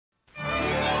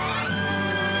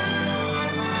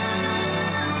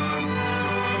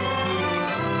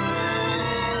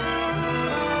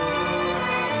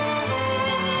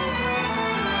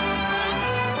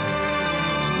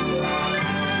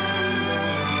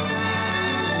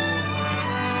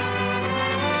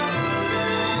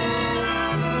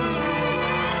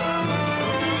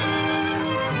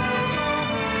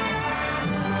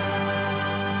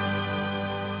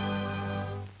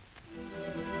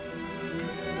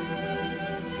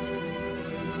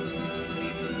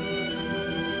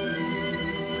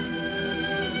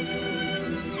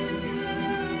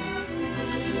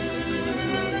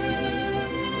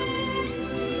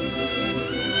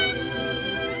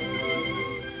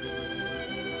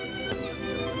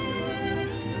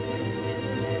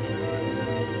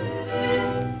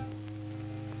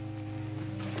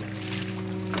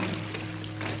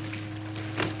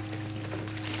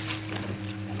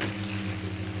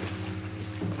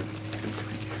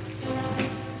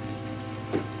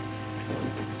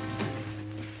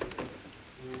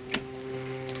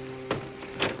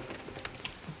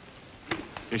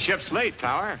ship's late,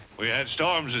 Tower. We had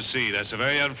storms at sea. That's a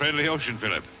very unfriendly ocean,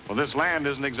 Philip. Well, this land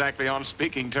isn't exactly on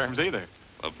speaking terms either.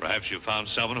 Well, perhaps you found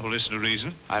someone who'll listen to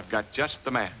reason. I've got just the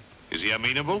man. Is he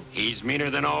amenable? He's meaner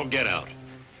than all get out.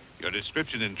 Your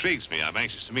description intrigues me. I'm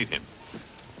anxious to meet him.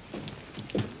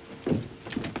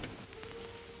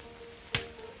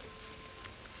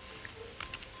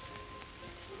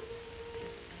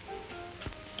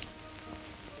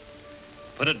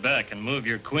 Put it back and move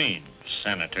your queen,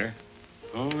 Senator.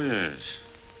 Oh, yes.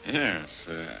 Yes,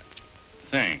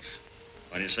 thanks.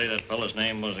 What do you say that fellow's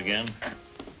name was again?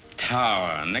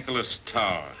 Tower, Nicholas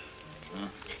Tower. Huh?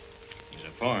 He's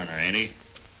a foreigner, ain't he?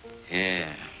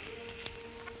 Yeah.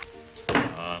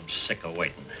 Oh, I'm sick of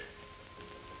waiting.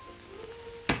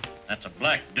 That's a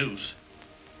black deuce.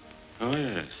 Oh,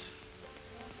 yes.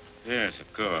 Yes,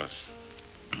 of course.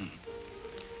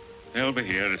 They'll be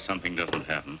here if something doesn't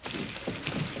happen.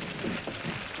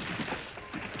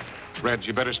 Red,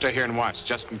 you better stay here and watch,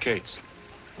 just in case.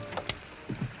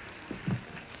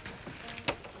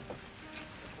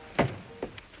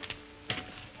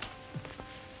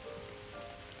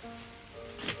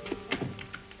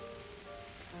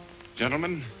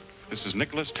 Gentlemen, this is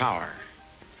Nicholas Tower.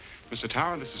 Mr.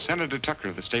 Tower, this is Senator Tucker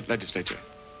of the state legislature.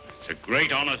 It's a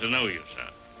great honor to know you, sir.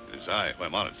 It is I who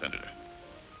am honored, Senator.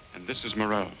 And this is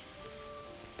Morrell.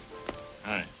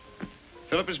 Hi.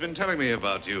 Philip has been telling me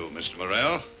about you, Mr.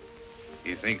 Morrell.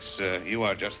 He thinks you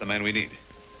are just the man we need.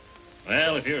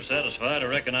 Well, if you're satisfied, I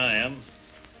reckon I am.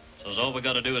 So all we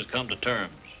got to do is come to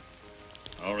terms.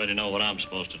 I already know what I'm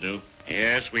supposed to do.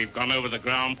 Yes, we've gone over the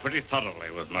ground pretty thoroughly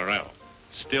with Morrell.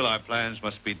 Still, our plans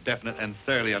must be definite and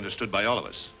thoroughly understood by all of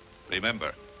us.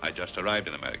 Remember, I just arrived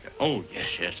in America. Oh,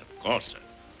 yes, of course, sir.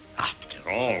 After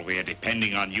all, we are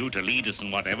depending on you to lead us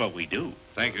in whatever we do.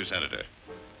 Thank you, Senator.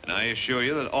 And I assure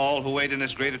you that all who wait in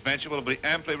this great adventure will be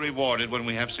amply rewarded when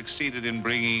we have succeeded in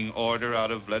bringing order out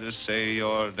of, let us say,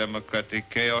 your democratic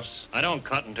chaos. I don't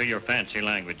cut into your fancy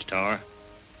language, Tower.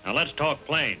 Now let's talk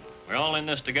plain. We're all in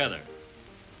this together.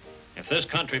 If this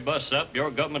country busts up, your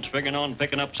government's figuring on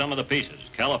picking up some of the pieces.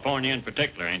 California in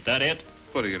particular, ain't that it?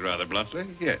 Putting it rather bluntly,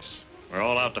 yes. We're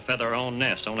all out to feather our own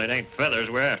nest, only it ain't feathers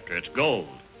we're after, it's gold.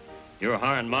 You're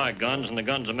hiring my guns and the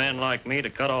guns of men like me to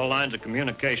cut all lines of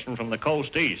communication from the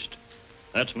coast east.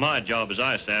 That's my job as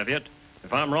I savvy it.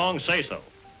 If I'm wrong, say so.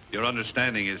 Your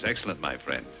understanding is excellent, my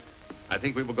friend. I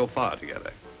think we will go far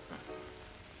together.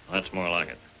 That's more like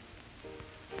it.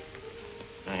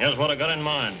 Now, here's what I got in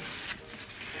mind.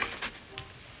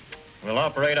 We'll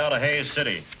operate out of Hayes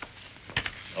City.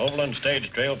 The Overland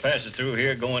Stage Trail passes through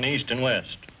here going east and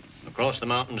west, across the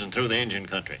mountains and through the Indian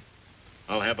country.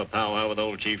 I'll have a powwow with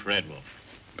old Chief Red Wolf.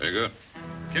 Very good.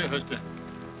 Here, Huster.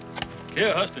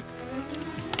 Here, Huster.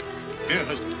 Here,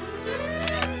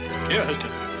 Huster. Here, Huster.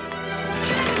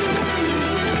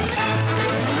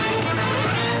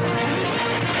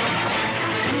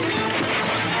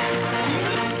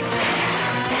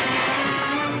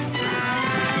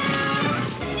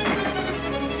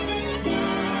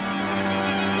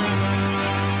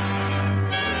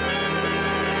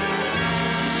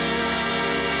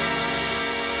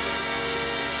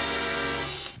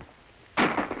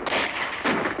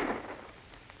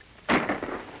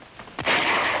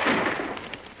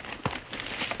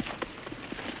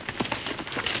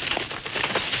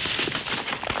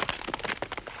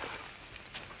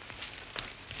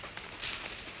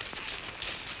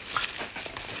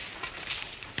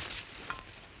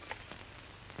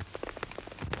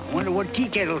 Wonder what tea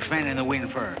kettle's fanning the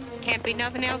wind for. Can't be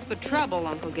nothing else but trouble,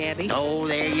 Uncle Gabby. Oh,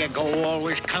 there you go,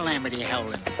 always calamity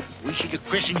howling. We should have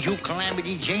christened you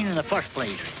Calamity Jane in the first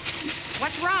place.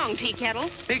 What's wrong, Tea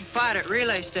Kettle? Big fight at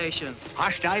relay station.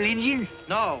 Hostile Indians?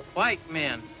 No, white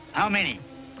men. How many?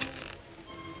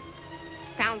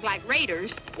 Sounds like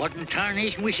raiders. What in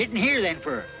tarnation we sitting here then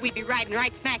for? We'd be riding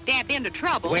right smack dab into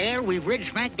trouble. Well, we've rid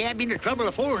smack dab into trouble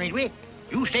before, ain't we?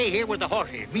 You stay here with the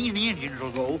horses. Me and the Indians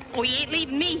will go. Oh, you ain't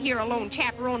leaving me here alone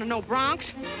chaperoning no broncs.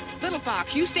 Little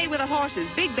Fox, you stay with the horses.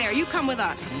 Big Bear, you come with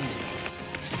us.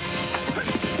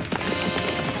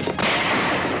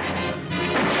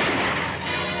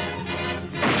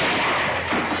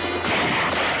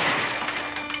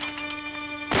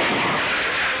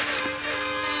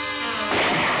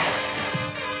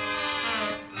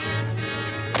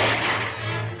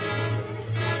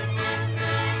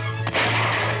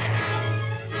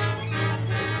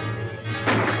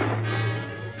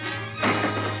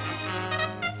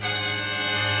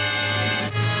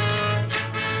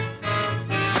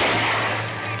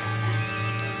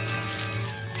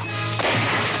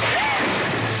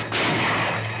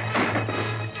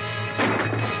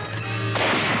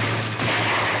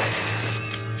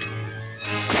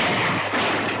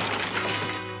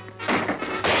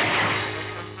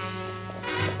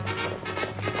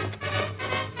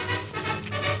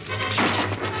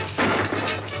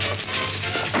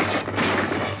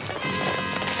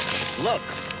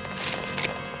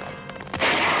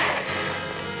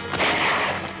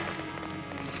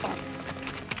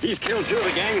 He's killed 2 of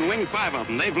the gang and winged 5 of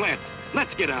them. They've left.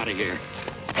 Let's get out of here.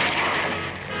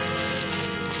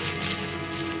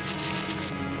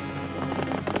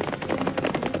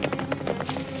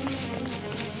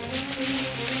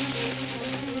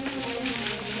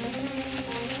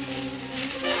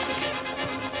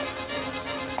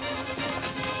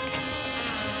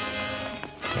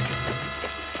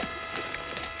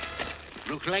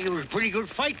 Looks like it was a pretty good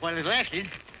fight while it lasted.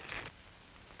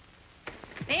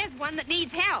 There's one that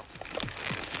needs help.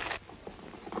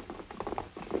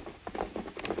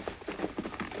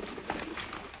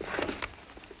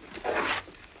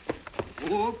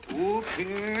 Whoop,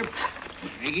 here.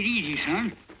 Take it easy,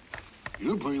 son.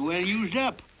 You're pretty well used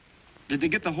up. Did they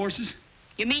get the horses?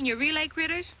 You mean your relay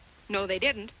critters? No, they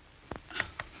didn't.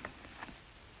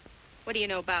 What do you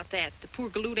know about that? The poor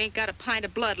galoot ain't got a pint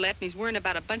of blood left, and he's worrying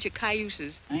about a bunch of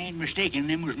cayuses. I ain't mistaken,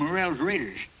 them was Morrell's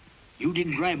raiders. You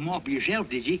didn't drive them off yourself,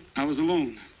 did you? I was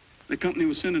alone. The company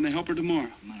was sending a helper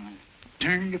tomorrow. Well,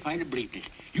 turned if I'd have believed it.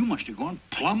 You must have gone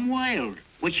plumb wild.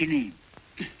 What's your name?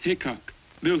 Hickok.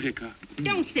 Bill Hickok.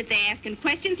 Don't sit there asking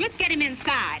questions. Let's get him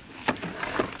inside.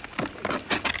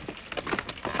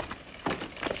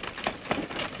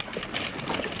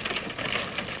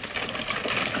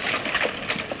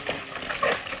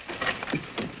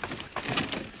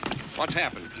 What's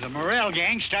happened? The Morrell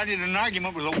gang started an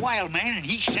argument with a wild man, and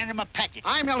he sent him a packet.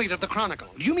 I'm Elliot of the Chronicle.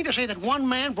 Do you mean to say that one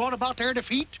man brought about their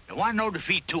defeat? There wasn't no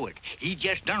defeat to it. He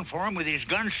just done for him with his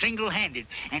gun single-handed.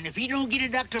 And if he don't get a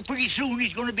doctor pretty soon,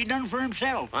 he's going to be done for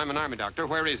himself. I'm an army doctor.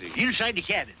 Where is he? Inside the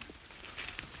cabin.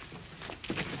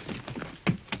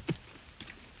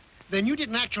 Then you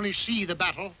didn't actually see the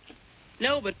battle?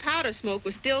 No, but powder smoke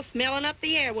was still smelling up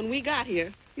the air when we got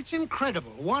here. It's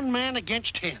incredible. 1 man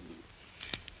against 10.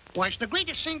 Why, it's the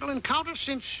greatest single encounter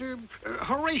since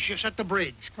Horatius at the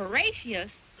bridge. Horatius?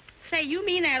 Say, you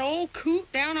mean that old coot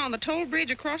down on the toll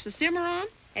bridge across the Cimarron?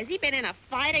 Has he been in a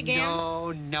fight again?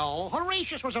 No.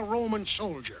 Horatius was a Roman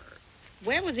soldier.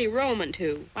 Where was he roaming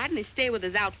to? Why didn't he stay with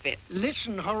his outfit?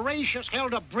 Listen, Horatius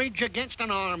held a bridge against an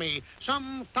army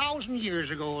some 1,000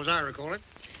 years ago, as I recall it.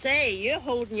 Say, you're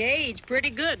holding your age pretty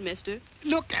good, mister.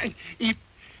 Look,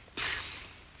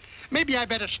 maybe I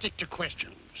better stick to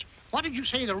questions. What did you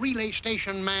say the relay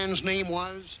station man's name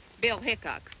was? Bill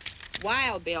Hickok.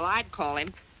 Wild Bill, I'd call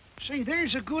him. Say,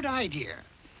 there's a good idea.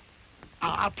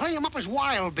 I'll play him up as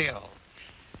Wild Bill.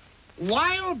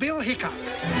 Wild Bill Hickok.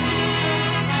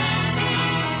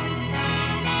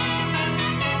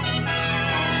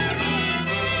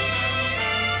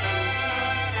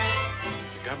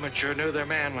 The government sure knew their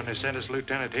man when they sent us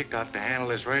Lieutenant Hickok to handle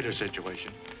this raider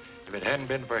situation. If it hadn't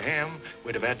been for him,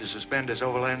 we'd have had to suspend his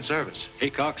overland service.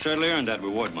 Hickok certainly earned that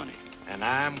reward money. And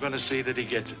I'm going to see that he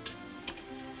gets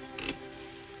it.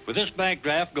 With this bank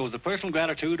draft goes the personal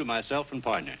gratitude of myself and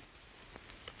partner.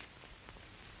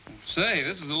 Say,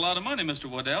 this is a lot of money, Mr.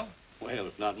 Waddell. Well,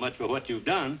 it's not much for what you've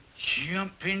done.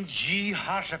 Jumping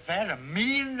Jehoshaphat, $1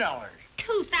 million.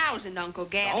 2,000, Uncle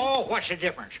Gabby. Oh, what's the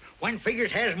difference? When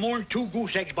figures has more than 2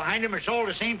 goose eggs behind them, it's all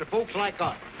the same to folks like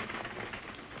us.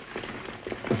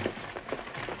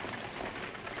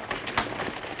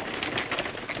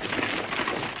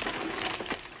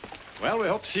 Well, we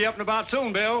hope to see you up and about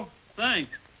soon, Bill.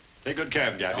 Thanks. Take good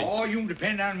care of Gabby. Oh, you can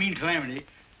depend on me and Calamity.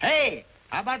 Hey,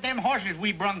 how about them horses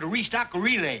we brung to restock a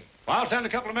relay? Well, I'll send a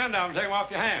couple of men down and take them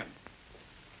off your hands.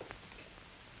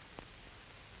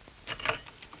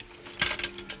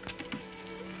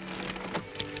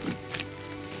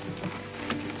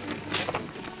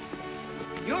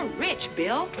 You're rich,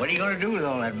 Bill. What are you going to do with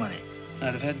all that money?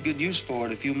 I'd have had good use for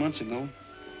it a few months ago.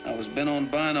 I was bent on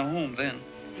buying a home then.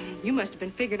 You must have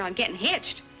been figuring on getting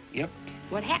hitched. Yep.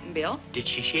 What happened, Bill? Did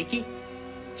she shake you?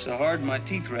 So hard my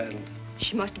teeth rattled.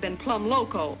 She must have been plumb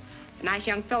loco. A nice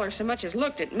young feller so much as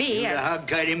looked at me. You'd have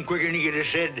hogtied him quicker than he could have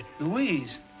said.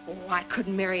 Louise. Oh, I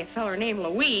couldn't marry a feller named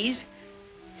Louise.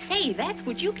 Say, that's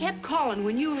what you kept calling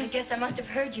when you... I guess I must have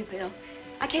heard you, Bill.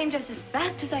 I came just as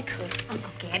fast as I could.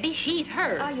 Uncle Gabby, she's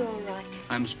her. Are you all right?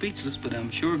 I'm speechless, but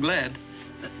I'm sure glad.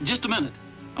 Just a minute.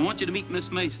 I want you to meet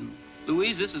Miss Mason.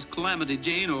 Louise, this is Calamity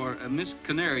Jane, or Miss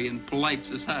Canary in polite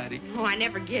society. Oh, I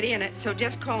never get in it, so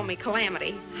just call me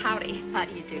Calamity. Howdy. How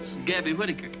do you do? Gabby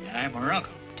Whitaker. I'm her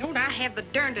uncle. Don't I have the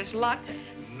darndest luck?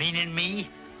 Meaning me?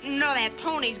 No, that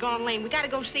pony's gone lame. We gotta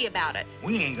go see about it.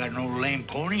 We ain't got no lame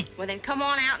pony. Well, then come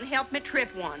on out and help me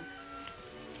trip one.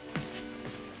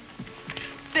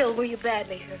 Bill, were you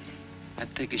badly hurt?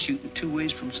 I'd take a shooting 2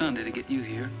 ways from Sunday to get you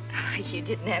here. You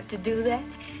didn't have to do that.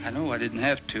 I know I didn't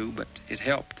have to, but it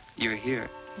helped. You're here.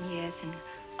 Yes, and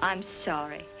I'm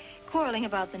sorry. Quarreling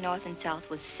about the North and South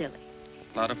was silly.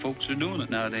 A lot of folks are doing it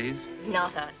nowadays.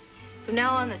 Not us. From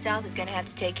now on, the South is going to have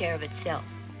to take care of itself.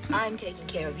 I'm taking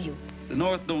care of you. The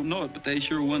North don't know it, but they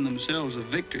sure won themselves a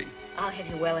victory. I'll have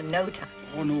you well in no time.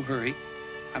 Oh, no hurry.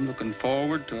 I'm looking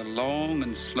forward to a long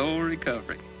and slow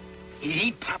recovery. It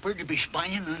ain't proper to be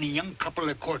spying on a young couple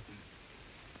of courting.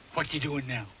 What you doing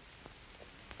now?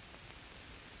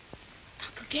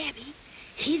 Uncle Gabby,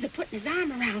 he's a-putting his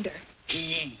arm around her.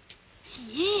 He ain't.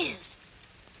 He is.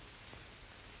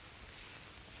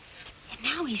 And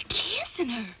now he's kissing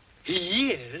her.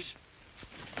 He is?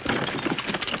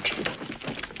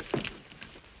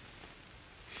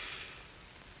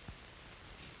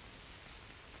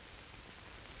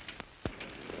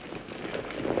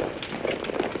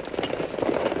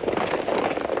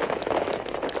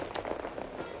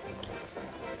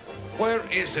 Where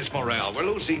is this Morrell? We're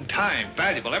losing time,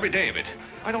 valuable every day of it.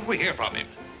 Why don't we hear from him?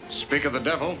 Speak of the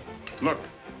devil. Look.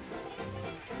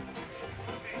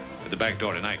 At the back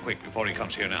door tonight, quick, before he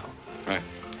comes here now. Right.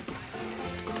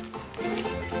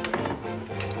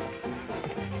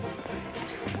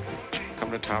 Come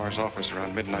to Tower's office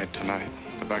around midnight tonight.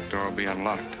 The back door will be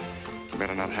unlocked. You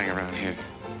better not hang around here.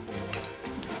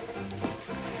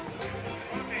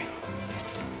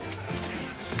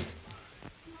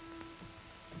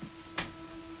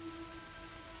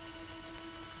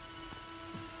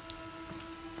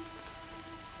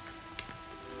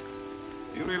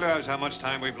 You realize how much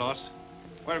time we've lost?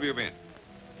 Where have you been?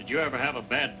 Did you ever have a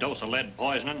bad dose of lead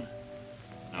poisoning?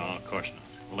 No, of course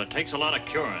not. Well, it takes a lot of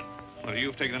curing. Well,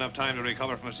 you've taken enough time to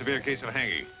recover from a severe case of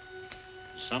hanging.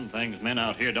 Some things men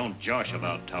out here don't josh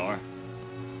about, Tower.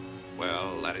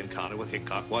 Well, that encounter with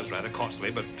Hickok was rather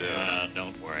costly, but...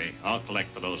 Don't worry. I'll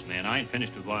collect for those men. I ain't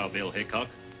finished with Wild Bill Hickok.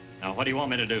 Now, what do you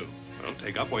want me to do? Well,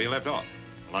 take up where you left off.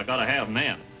 Well, I gotta have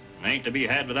men. They ain't to be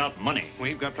had without money.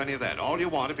 We've got plenty of that. All you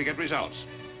want if you get results.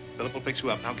 Philip will fix you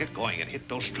up. Now get going and hit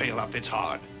those trail outfits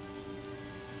hard.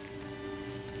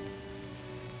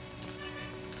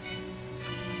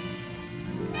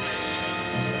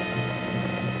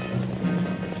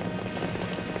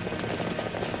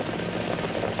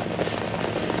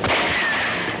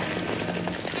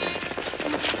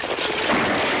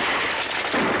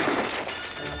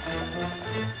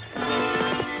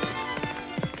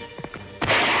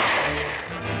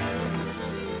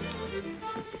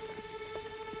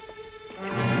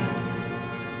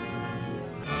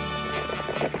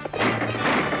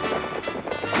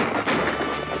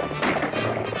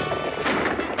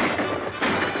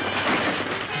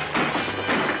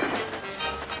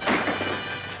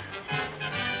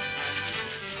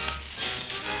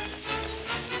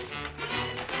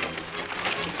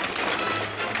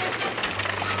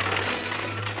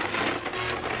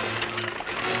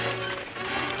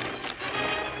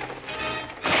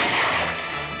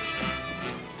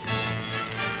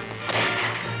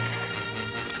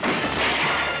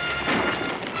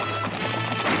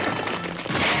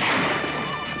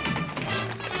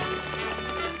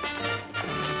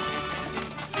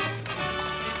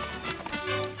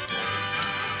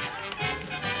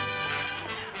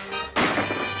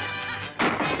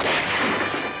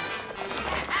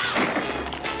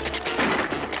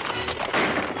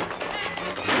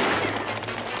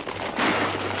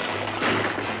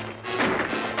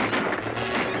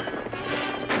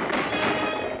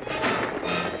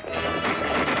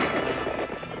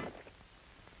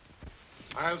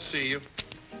 I'll see you.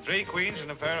 3 queens and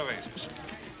a pair of aces.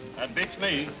 That beats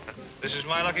me. This is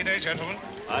my lucky day, gentlemen.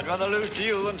 I'd rather lose to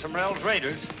you than to Morrell's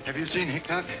Raiders. Have you seen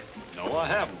Hickok? No, I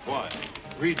haven't. Why?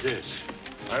 Read this.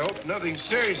 I hope nothing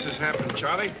serious has happened,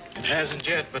 Charlie. It hasn't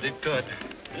yet, but it could.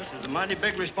 This is a mighty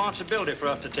big responsibility for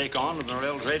us to take on with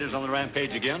Morrell's Raiders on the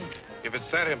rampage again. If it's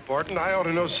that important, I ought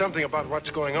to know something about what's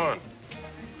going on.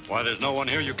 Why, there's no one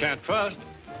here you can't trust.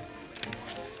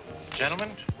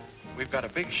 Gentlemen, we've got a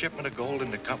big shipment of gold in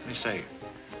the company safe.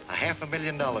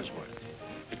 $500,000 worth.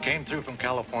 It came through from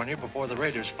California before the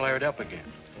raiders flared up again.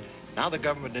 Now the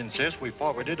government insists we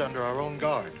forward it under our own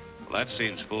guard. Well, that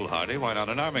seems foolhardy. Why not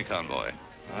an army convoy?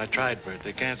 I tried for it.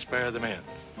 They can't spare the men.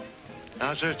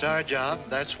 Now, sir, it's our job.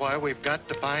 That's why we've got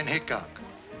to find Hickok.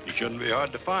 He shouldn't be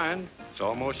hard to find. It's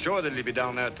almost sure that he'll be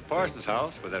down there at the parson's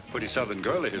house with that pretty southern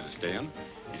girl of his is staying.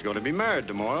 He's going to be married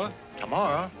tomorrow.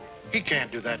 Tomorrow? He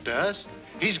can't do that to us.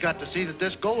 He's got to see that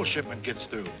this gold shipment gets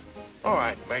through. All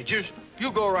right, Majors.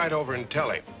 You go right over and tell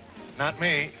him. Not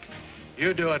me.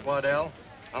 You do it, Waddell.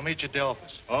 I'll meet you at the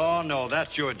office. Oh, no,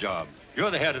 that's your job.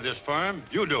 You're the head of this firm.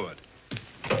 You do it.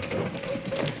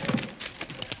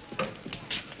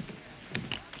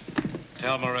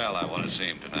 Tell Morrell I want to see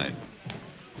him tonight.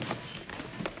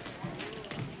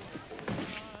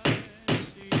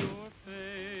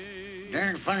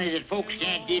 Darn funny that folks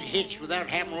can't get hitched without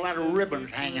having a lot of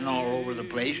ribbons hanging all over the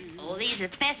place. Oh, these are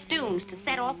festoons to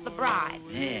set off the bride.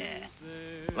 Yeah.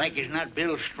 Like as not,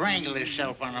 Bill strangle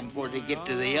himself on them before they get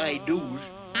to the I-do's.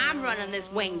 I'm running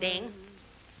this wing-ding.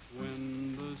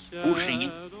 Who's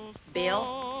singing? Bill.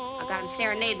 I got him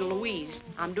serenading Louise.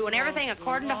 I'm doing everything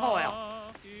according to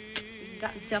Hoyle. He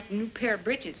got himself a new pair of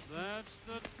breeches.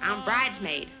 I'm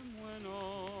bridesmaid.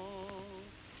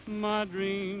 My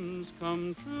dreams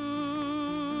come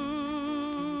true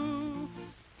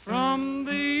from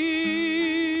the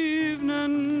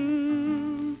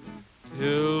evening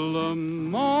till the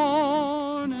morning.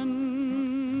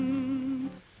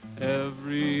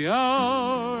 Every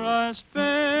hour I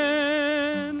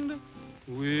spend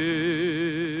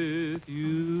with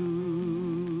you.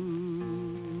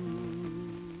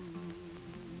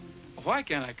 Why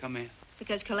can't I come in?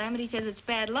 Because Calamity says it's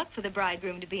bad luck for the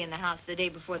bridegroom to be in the house the day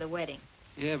before the wedding.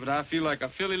 Yeah, but I feel like a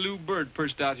Philly Lou bird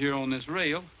perched out here on this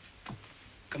rail.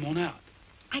 Come on out.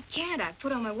 I can't. I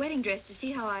put on my wedding dress to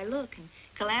see how I look. And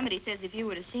Calamity says if you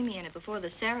were to see me in it before the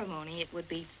ceremony, it would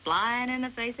be flying in the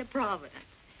face of Providence.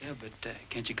 Yeah, but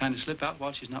can't you kind of slip out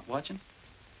while she's not watching?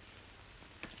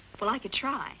 Well, I could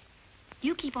try.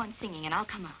 You keep on singing and I'll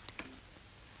come out.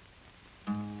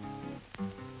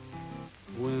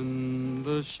 When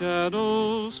the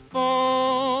shadows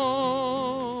fall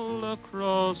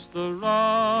across the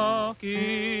Rockies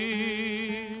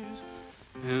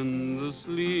and the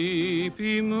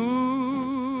sleepy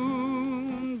moon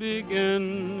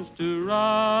begins to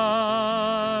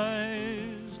rise,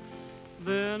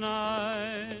 then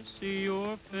I see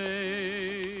your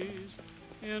face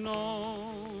in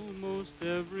almost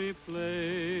every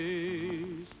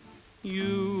place.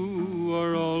 You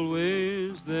are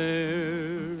always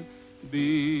there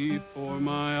before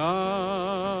my eyes.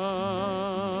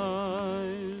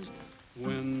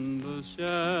 When the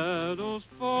shadows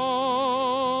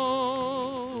fall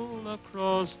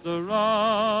across the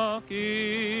Rockies.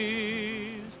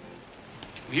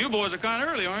 You boys are kind of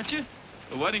early, aren't you?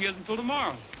 The wedding isn't till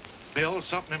tomorrow. Bill,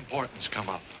 something important's come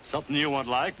up. Something you won't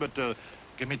like, but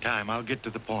give me time. I'll get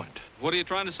to the point. What are you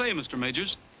trying to say, Mr.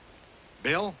 Majors?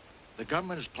 Bill, the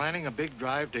government is planning a big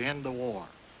drive to end the war,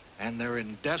 and they're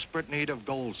in desperate need of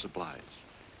gold supplies.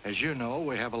 As you know,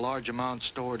 we have a large amount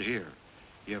stored here.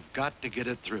 You've got to get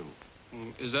it through.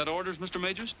 Is that orders, Mr.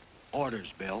 Majors?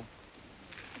 Orders, Bill.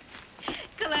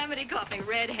 Calamity caught me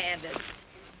red-handed.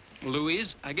 Well,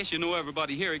 Louise, I guess you know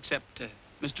everybody here except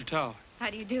Mr. Tower.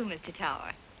 How do you do, Mr.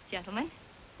 Tower? Gentlemen?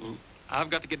 Well, I've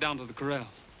got to get down to the corral.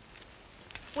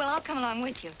 Well, I'll come along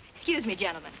with you. Excuse me,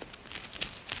 gentlemen.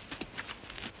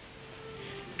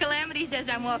 Calamity says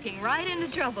I'm walking right into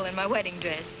trouble in my wedding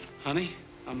dress. Honey,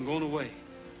 I'm going away.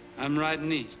 I'm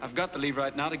riding east. I've got to leave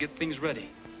right now to get things ready.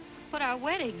 But our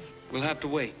wedding? We'll have to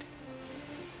wait.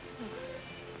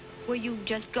 Were you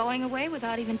just going away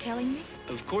without even telling me?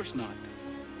 Of course not.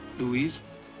 Louise,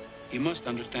 you must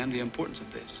understand the importance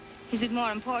of this. Is it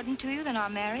more important to you than our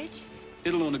marriage?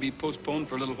 It'll only be postponed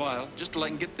for a little while, just till I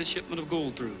can get this shipment of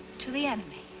gold through. To the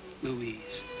enemy?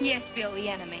 Louise. Yes, Bill, the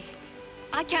enemy.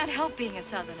 I can't help being a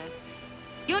Southerner.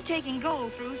 You're taking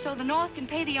gold through so the North can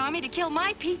pay the Army to kill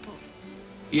my people.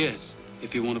 Yes,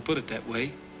 if you want to put it that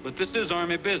way. But this is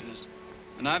Army business,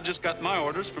 and I've just got my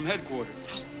orders from headquarters.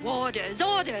 Orders,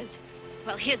 orders.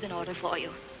 Well, here's an order for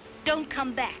you. Don't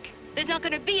come back. There's not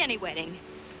going to be any wedding.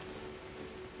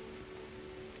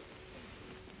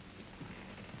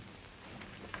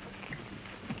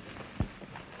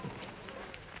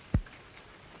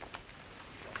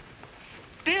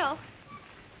 Bill,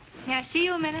 may I see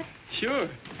you a minute? Sure.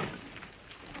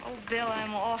 Oh, Bill,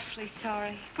 I'm awfully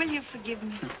sorry. Will you forgive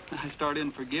me? I start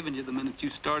in forgiving you the minute you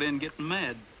start in getting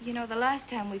mad. You know, the last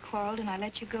time we quarreled and I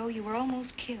let you go, you were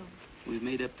almost killed. We've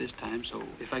made up this time, so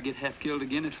if I get half killed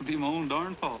again, it'll be my own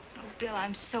darn fault. Oh, Bill,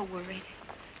 I'm so worried.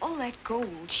 All that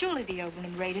gold, surely the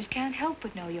Oberlin Raiders can't help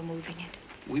but know you're moving it.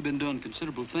 We've been doing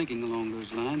considerable thinking along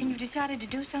those lines. And you've decided to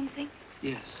do something?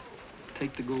 Yes.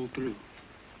 Take the gold through.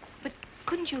 But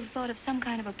couldn't you have thought of some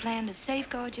kind of a plan to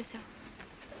safeguard yourselves?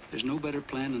 There's no better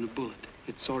plan than a bullet.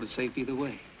 It's sort of safe either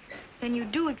way. Then you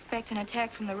do expect an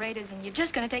attack from the Raiders, and you're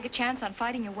just going to take a chance on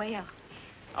fighting your way out.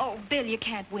 Oh, Bill, you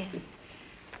can't win.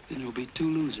 Then there'll be two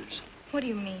losers. What do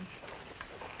you mean?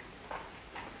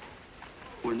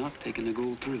 We're not taking the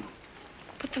gold through.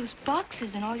 But those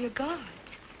boxes and all your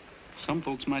guards. Some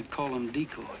folks might call them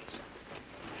decoys.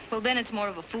 Well, then it's more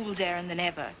of a fool's errand than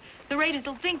ever. The Raiders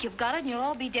will think you've got it, and you'll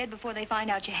all be dead before they find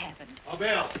out you haven't. Oh,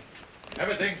 Bill,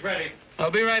 everything's ready.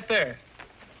 I'll be right there.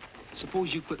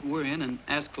 Suppose you quit worrying and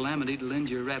ask Calamity to lend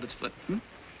you a rabbit's foot, hmm?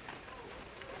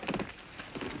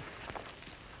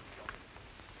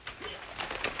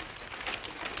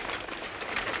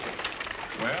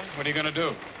 What are you going to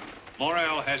do?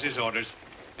 Morrell has his orders.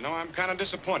 You know, I'm kind of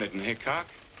disappointed in Hickok.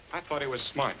 I thought he was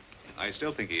smart. I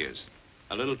still think he is.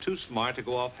 A little too smart to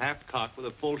go off half-cocked with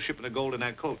a full shipment of gold in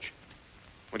that coach.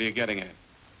 What are you getting at?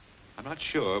 I'm not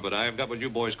sure, but I've got what you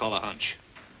boys call a hunch.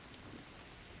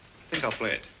 I think I'll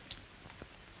play it.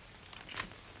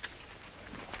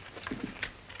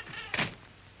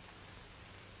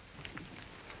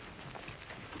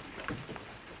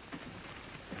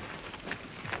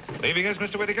 Leaving us,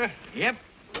 Mr. Whitaker? Yep.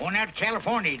 Going out to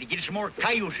California to get some more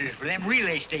cayuses for them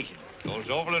relay stations. Those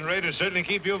overland raiders certainly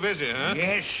keep you busy, huh?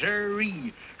 Yes,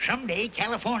 sirree. Someday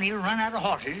California will run out of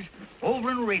horses,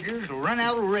 overland raiders will run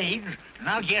out of raids, and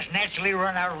I'll just naturally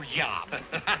run out of a job.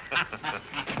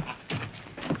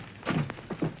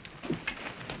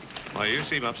 Why, you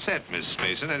seem upset, Miss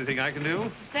Mason. Anything I can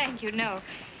do? Thank you, no.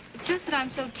 It's just that I'm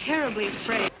so terribly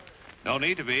afraid. No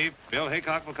need to be. Bill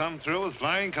Hickok will come through with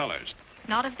flying colors.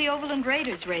 Not if the Overland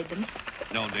Raiders raid them.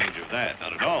 No danger of that,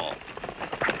 not at all.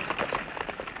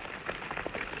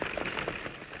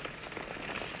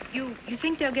 You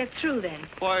think they'll get through then?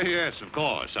 Why, yes, of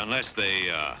course, unless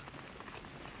they,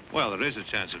 well, there is a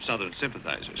chance of Southern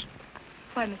sympathizers.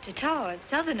 Why, Mr. Towers,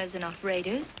 Southerners are not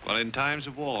raiders. Well, in times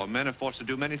of war, men are forced to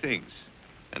do many things.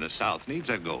 And the South needs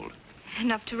that gold.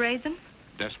 Enough to raid them?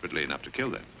 Desperately enough to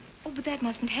kill them. Oh, but that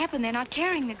mustn't happen. They're not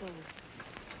carrying the gold.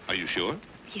 Are you sure?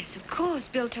 Yes, of course.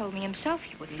 Bill told me himself.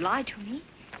 He wouldn't lie to me.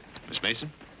 Miss Mason,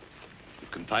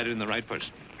 you've confided in the right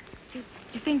person.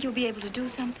 You think you'll be able to do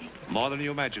something? More than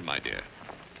you imagine, my dear.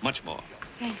 Much more.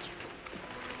 Thank you.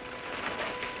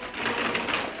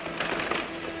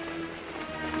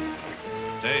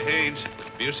 Say, Haynes,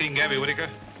 have you seen Gabby Whitaker?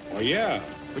 Oh, yeah.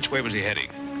 Which way was he heading?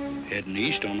 Heading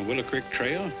east on the Willow Creek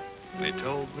Trail. They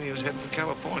told me he was heading for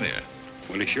California.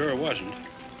 Well, he sure wasn't.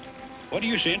 What are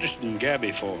you so interested in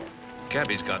Gabby for?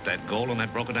 Gabby's got that gold on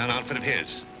that broken-down outfit of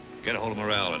his. Get a hold of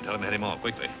Morrell and tell him to head him off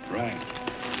quickly. Right.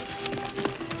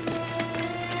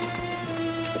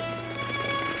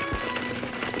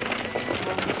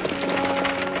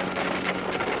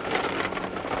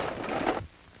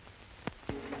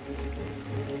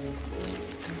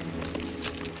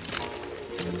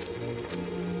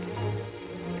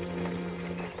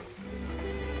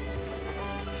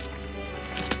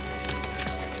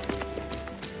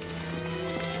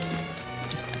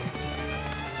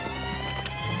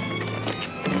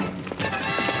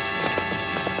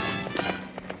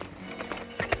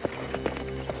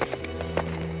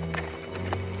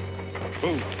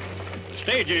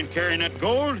 Stage ain't carrying that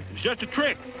gold. It's just a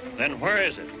trick. Then where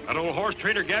is it? That old horse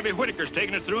trader Gabby Whitaker's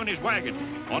taking it through in his wagon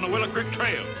on the Willow Creek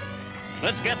Trail.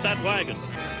 Let's get that wagon.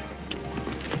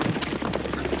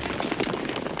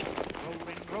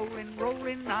 Rolling,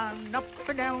 rolling on up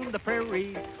and down the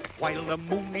prairie, while the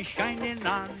moon is shining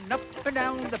on up and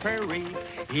down the prairie.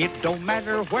 It don't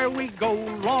matter where we go,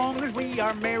 long as we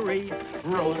are merry.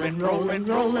 Rolling, rolling,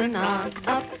 rolling on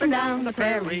up and down the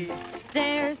prairie.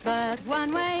 There's but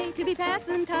one way to be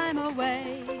passing time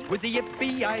away. With the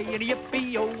yippee-I and a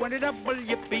yippee-o and a double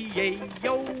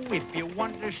yippee-yay-yo. If you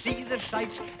want to see the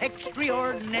sights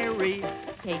extraordinary,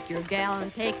 take your gal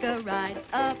and take a ride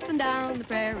up and down the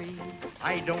prairie.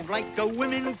 I don't like the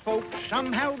women folks,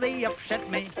 somehow they upset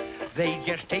me. They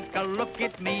just take a look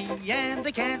at me and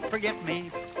they can't forget me.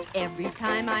 Every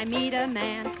time I meet a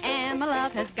man and my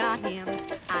love has got him,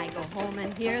 I go home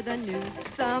and hear the news,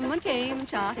 someone came and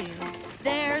shot him.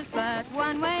 There's but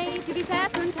one way to be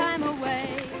passing time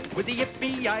away. With the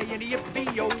yippee-I and a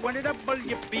yippee-o and a double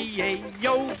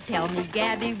yippee-yay-yo. Tell me,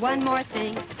 Gabby, one more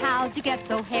thing, how'd you get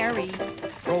so hairy?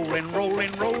 Rolling,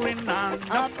 rolling, rolling on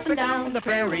up and down the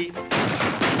prairie.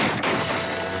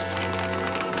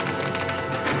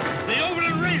 The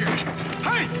Overland Raiders!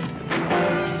 Hey!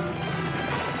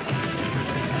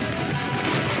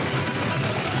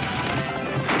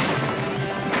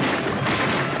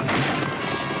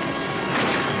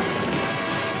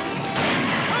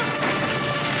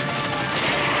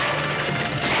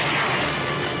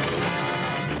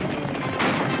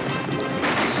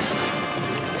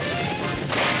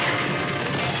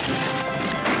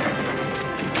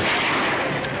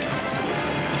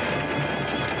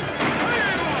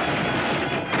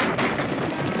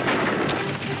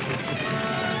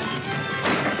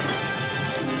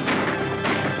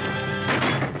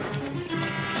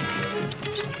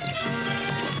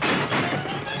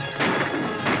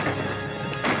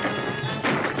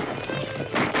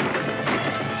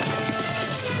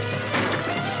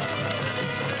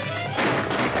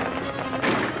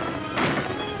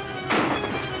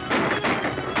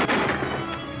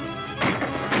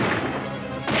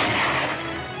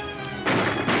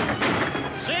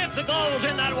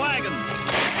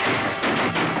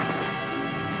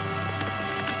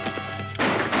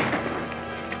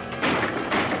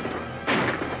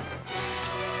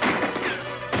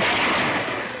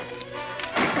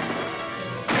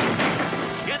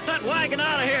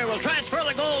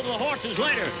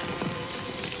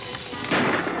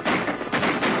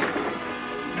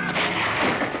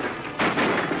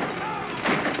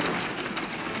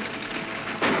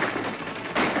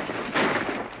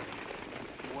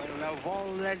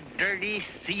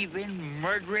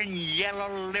 murdering,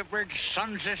 yellow-livered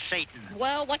sons of Satan.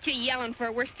 Well, what you yelling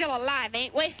for? We're still alive,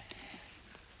 ain't we?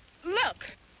 Look.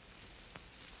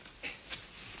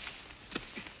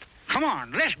 Come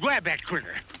on, let's grab that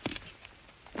critter.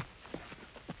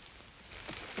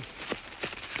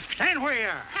 Stand where you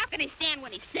are. How can he stand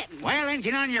when he's sitting? Well, then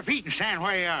get on your feet and stand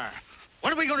where you are.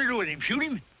 What are we going to do with him? Shoot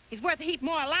him? He's worth a heap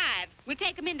more alive. We'll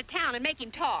take him into town and make him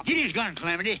talk. Get his gun,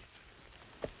 Calamity.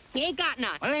 He ain't got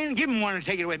none. Well, then give him one and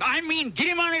take it away. I mean, get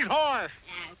him on his horse.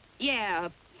 Yeah,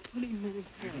 put him in his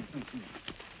horse.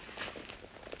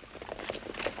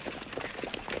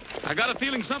 I got a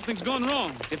feeling something's going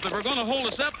wrong. If they were going to hold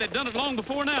us up, they'd done it long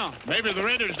before now. Maybe the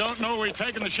raiders don't know we're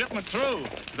taking the shipment through.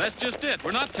 That's just it.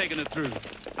 We're not taking it through.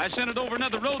 I sent it over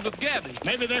another road with Gabby.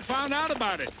 Maybe they found out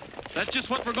about it. That's just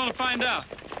what we're going to find out.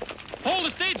 Hold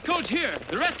the stagecoach here.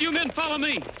 The rest of you men follow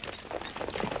me.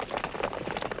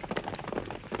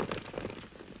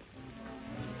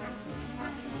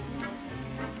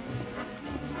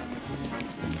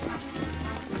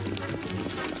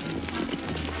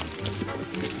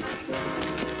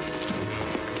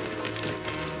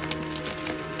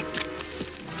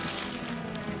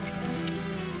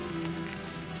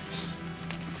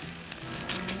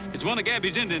 It's one of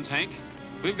Gabby's Indians, Hank.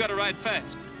 We've got to ride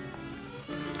fast.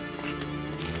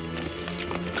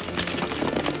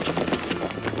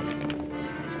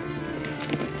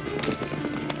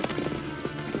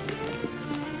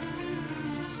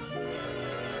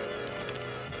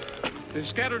 They're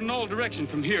scattered in all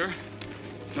directions from here.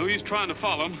 No use trying to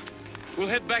follow them. We'll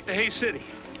head back to Hay City.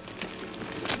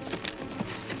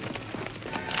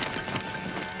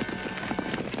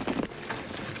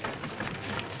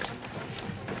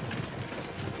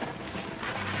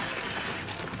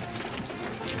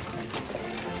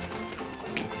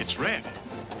 It's Red.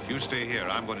 You stay here.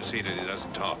 I'm going to see that he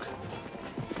doesn't talk.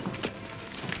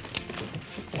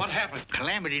 What happened?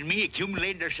 Calamity and me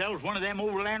accumulated ourselves one of them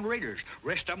overland raiders.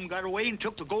 Rest of them got away and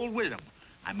took the gold with them.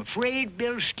 I'm afraid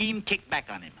Bill's scheme kicked back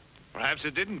on him. Perhaps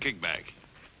it didn't kick back.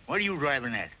 What are you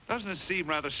driving at? Doesn't it seem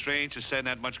rather strange to send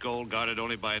that much gold guarded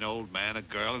only by an old man, a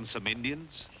girl, and some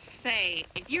Indians? Say,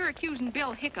 if you're accusing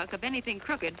Bill Hickok of anything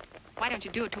crooked, why don't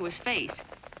you do it to his face?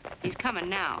 He's coming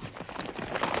now.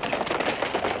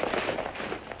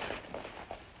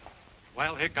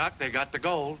 Well, Hickok, they got the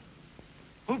gold.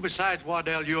 Who besides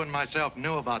Waddell, you and myself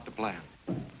knew about the plan?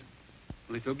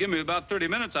 Well, if you'll give me about 30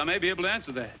 minutes, I may be able to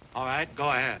answer that. All right, go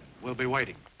ahead. We'll be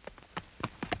waiting.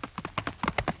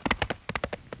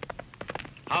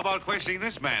 How about questioning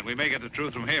this man? We may get the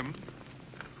truth from him.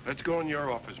 Let's go in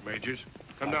your office, Majors.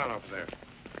 Come down up there.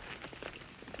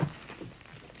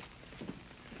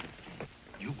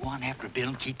 You go on after Bill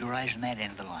and keep your eyes on that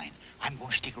end of the line. I'm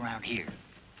going to stick around here.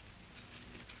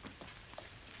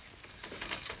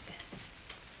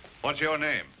 What's your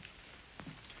name?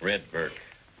 Red Burke.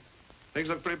 Things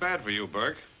look pretty bad for you,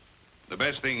 Burke. The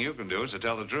best thing you can do is to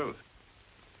tell the truth.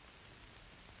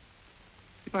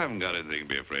 You haven't got anything to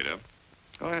be afraid of.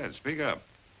 Go ahead, speak up.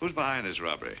 Who's behind this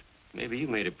robbery? Maybe you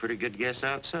made a pretty good guess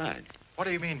outside. What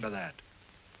do you mean by that?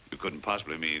 You couldn't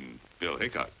possibly mean Bill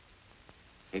Hickok.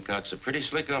 Hickok's a pretty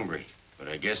slick hombre, but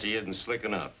I guess he isn't slick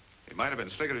enough. He might have been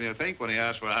slicker than you think when he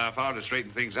asked for a half hour to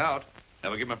straighten things out.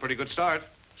 That would give him a pretty good start.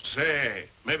 Say,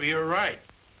 maybe you're right.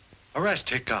 Arrest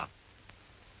Hickok.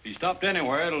 If he stopped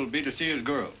anywhere, it'll be to see his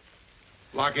girl.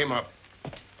 Lock him up.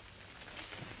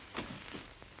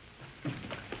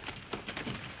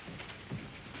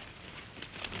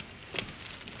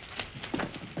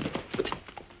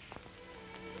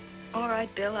 All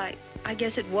right, Bill, I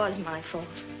guess it was my fault.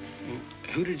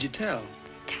 Who did you tell?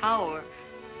 Tower.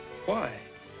 Why?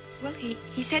 Well,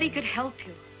 he said he could help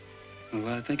you.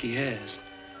 Well, I think he has.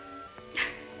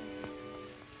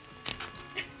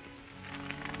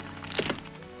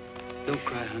 Don't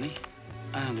cry, honey.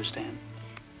 I understand.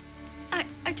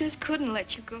 I just couldn't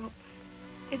let you go.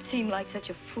 It seemed like such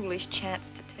a foolish chance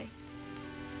to take.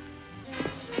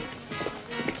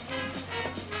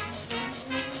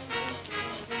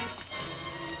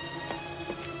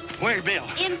 Where's Bill?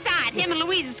 Inside. Him and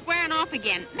Louise are squaring off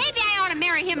again. Maybe I ought to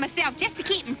marry him myself just to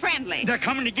keep him friendly. They're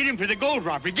coming to get him for the gold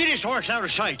robbery. Get his horse out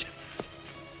of sight.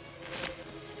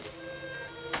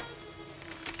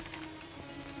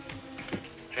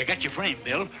 They got you framed,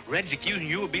 Bill. Red's accusing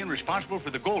you of being responsible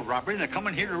for the gold robbery, and they're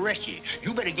coming here to arrest you.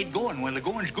 You better get going when the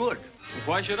going's good. Well,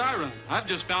 why should I run? I've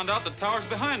just found out that Tower's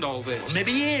behind all this. Well,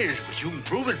 maybe he is, but you can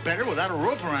prove it better without a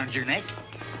rope around your neck.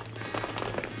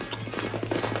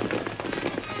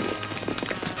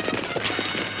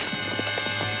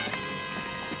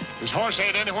 His horse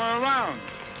ain't anywhere around.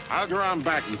 I'll go around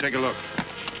back and take a look.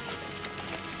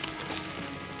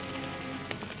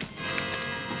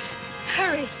 Hurry.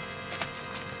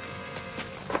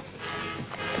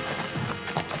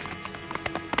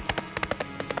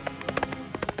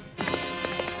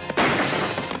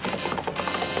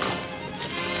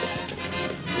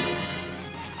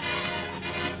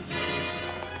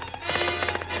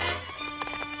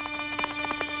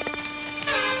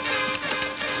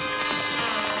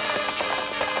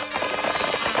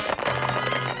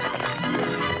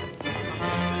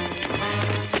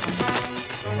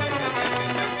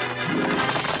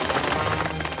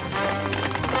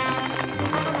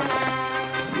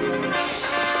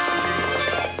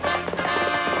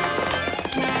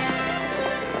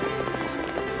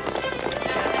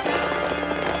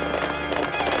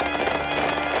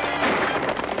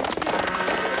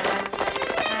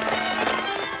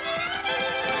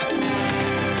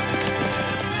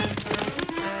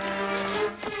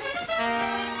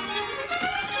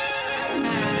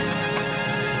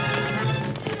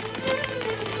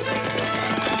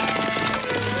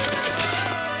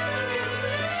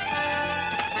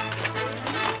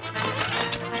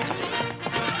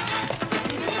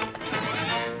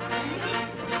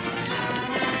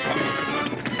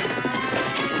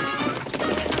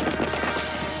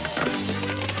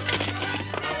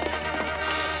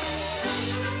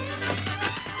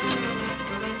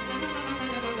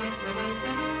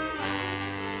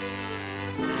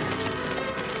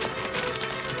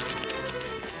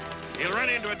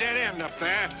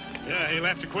 Yeah, he'll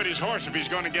have to quit his horse if he's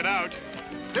going to get out.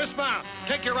 Dismount.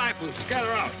 Take your rifles.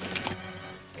 Scatter out.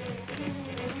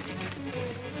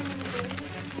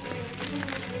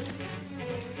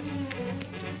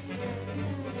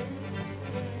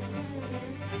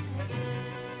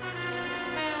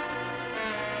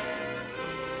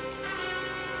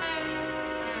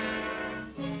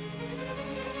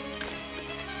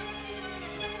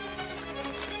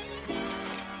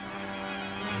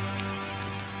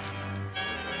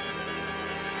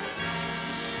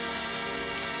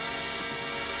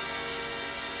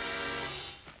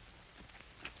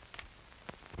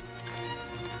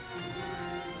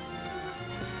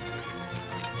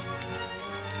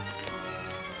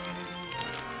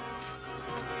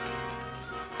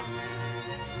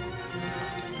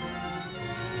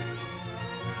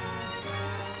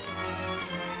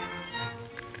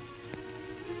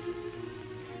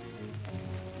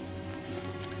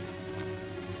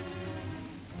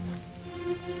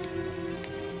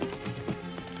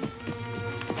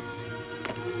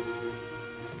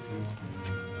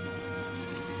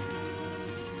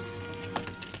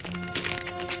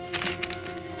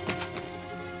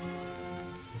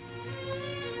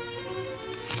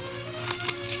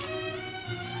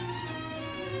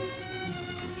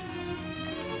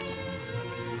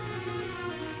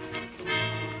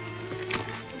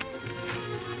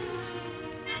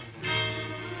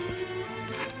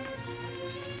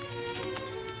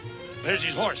 There's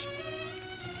his horse.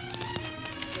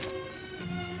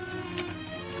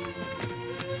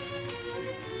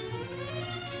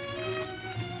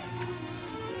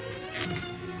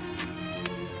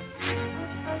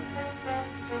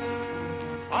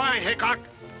 All right, Hickok.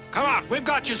 Come out. We've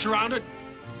got you surrounded.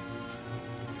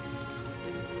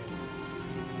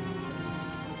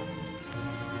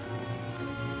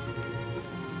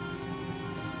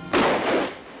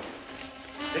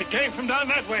 It came from down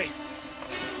that way.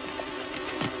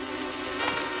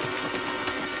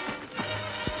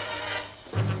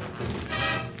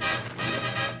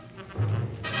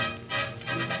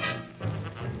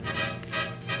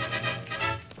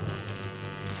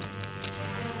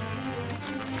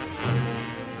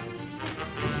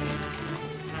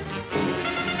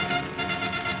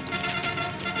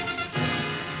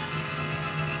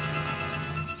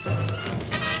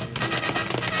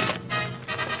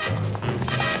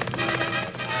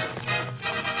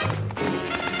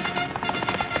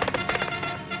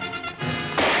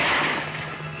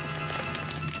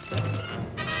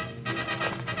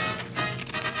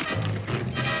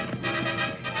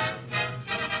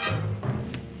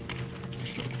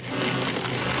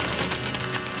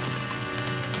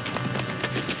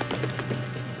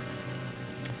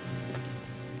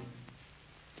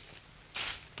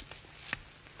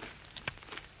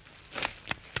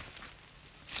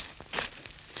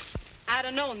 I'd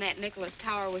have known that Nicholas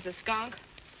Tower was a skunk.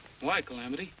 Why,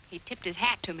 Calamity? He tipped his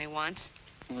hat to me once.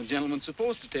 Well, a gentleman's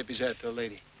supposed to tip his hat to a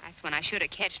lady. That's when I should have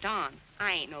catched on.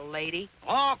 I ain't no lady.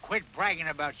 Oh, quit bragging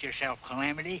about yourself,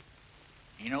 Calamity.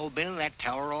 You know, Bill, that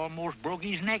tower almost broke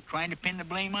his neck trying to pin the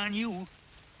blame on you.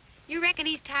 You reckon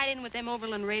he's tied in with them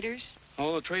Overland Raiders?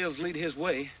 All the trails lead his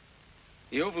way.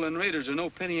 The Overland Raiders are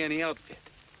no penny-ante outfit.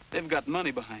 They've got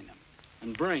money behind them,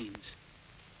 and brains.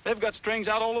 They've got strings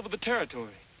out all over the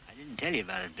territory. I didn't tell you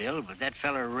about it, Bill, but that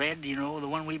feller Red, you know, the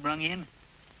one we brung in,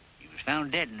 he was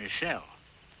found dead in his cell.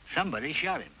 Somebody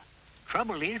shot him.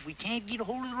 Trouble is, we can't get a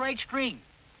hold of the right string.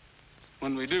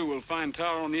 When we do, we'll find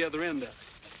Tower on the other end of it.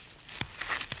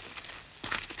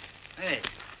 Hey,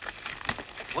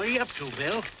 what are you up to,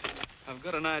 Bill? I've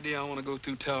got an idea. I want to go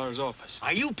to Tower's office.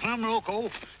 Are you plumb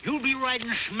loco? You'll be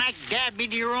riding smack dab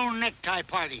into your own necktie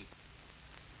party.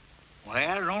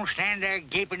 Well, don't stand there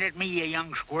gaping at me, you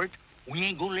young squirt. We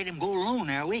ain't gonna let him go alone,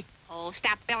 are we? Oh,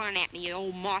 stop bellering at me, you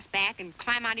old mossback, and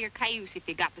climb out of your cayuse if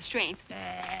you got the strength.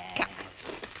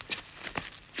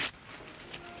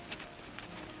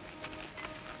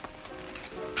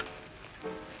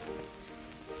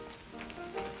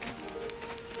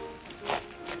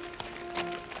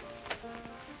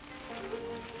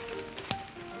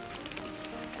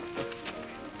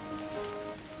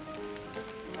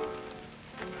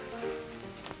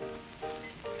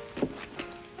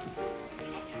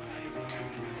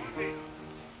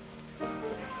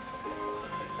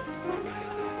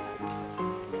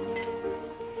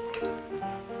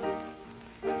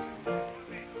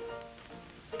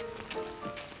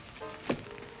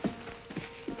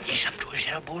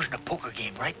 Elbows in a poker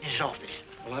game right in his office.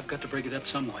 Well, I've got to break it up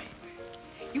some way.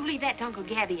 You leave that to Uncle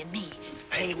Gabby and me.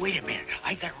 Hey, wait a minute.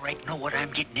 I got a right to know what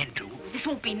I'm getting into. This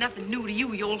won't be nothing new to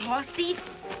you, you old horse thief.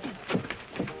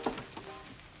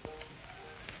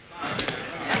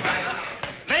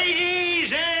 Ladies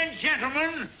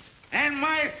gentlemen, and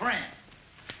my friend.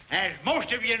 As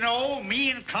most of you know, me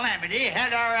and Calamity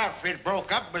had our outfit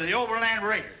broke up by the Overland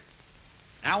Raiders.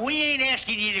 Now, we ain't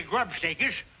asking you to grub-stake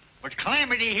us, but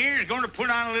Calamity here is going to put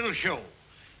on a little show.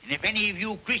 And if any of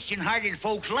you Christian-hearted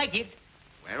folks like it,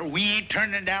 well, we ain't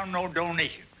turning down no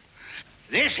donation.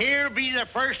 This here be the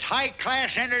first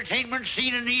high-class entertainment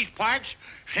seen in these parts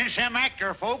since them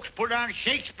actor folks put on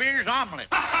Shakespeare's Omelette.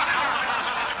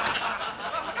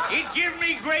 It gives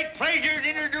me great pleasure to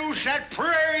introduce that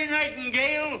prairie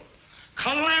nightingale,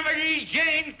 Calamity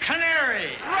Jane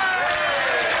Canary.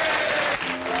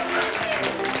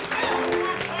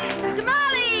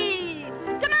 Tamales!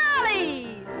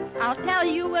 Tamales! I'll tell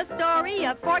you a story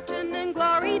of fortune and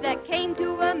glory that came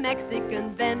to a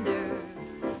Mexican vendor.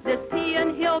 This pea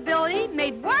and hillbilly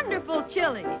made wonderful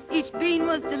chili. Each bean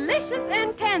was delicious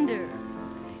and tender.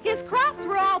 His crops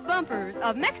were all bumpers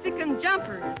of Mexican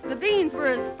jumpers. The beans were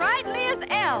as sprightly as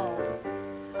elves.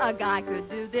 A guy could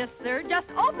do this, sir, just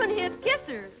open his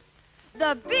kisser.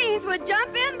 The beans would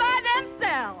jump in by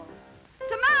themselves.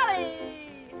 Tamale!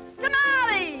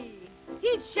 Tamale!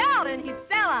 He'd shout and he'd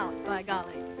sell out, by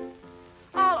golly.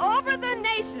 All over the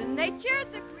nation, they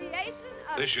cheered the creation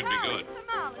of This should be good.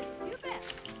 tamales. You bet.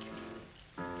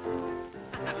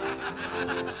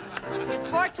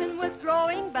 His fortune was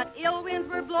growing, but ill winds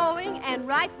were blowing, and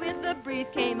right with the breeze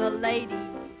came a lady.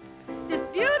 This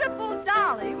beautiful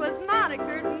dolly was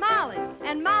monikered Molly,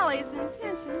 and Molly's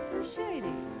intentions were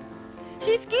shady.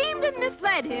 She schemed and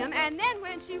misled him, and then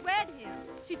when she wed him,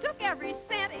 she took every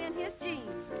cent in his jeans.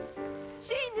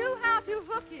 She knew how to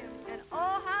hook him, and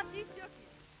oh, how she shook him.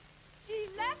 She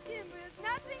left him with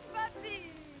nothing but beans.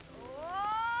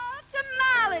 Oh,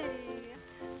 tamale!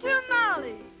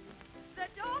 Tamale! The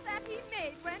dough that he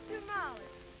made went to Molly.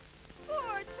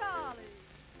 Poor Charlie,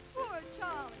 poor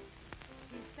Charlie.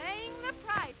 He's paying the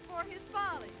price for his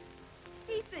folly.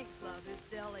 He thinks love is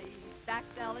silly, back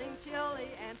selling chili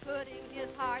and putting his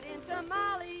heart in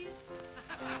tamales.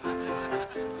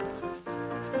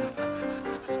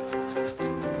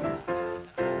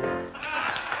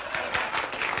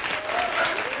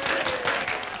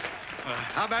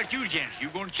 How about you, gents? You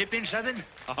going to chip in something?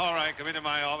 All right, come into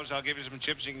my office. I'll give you some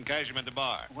chips. You can cash them at the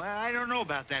bar. Well, I don't know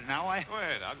about that now. Go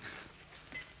ahead.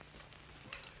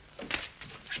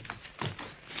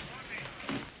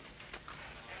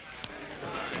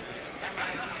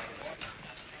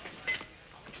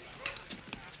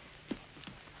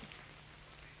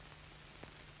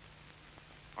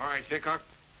 All right, Hickok,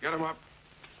 get him up.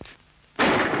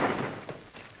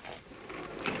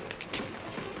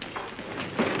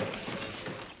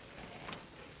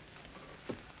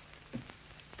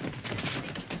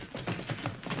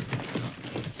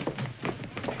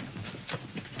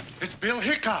 It's Bill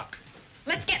Hickok.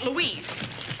 Let's get Louise.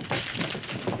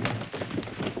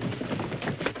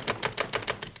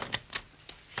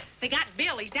 They got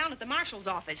Bill. He's down at the marshal's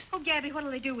office. Oh, Gabby,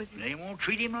 what'll they do with him? They won't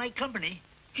treat him like company.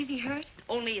 Is he hurt?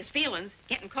 Only his feelings.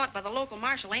 Getting caught by the local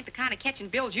marshal ain't the kind of catching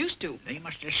Bill's used to. They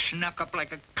must have snuck up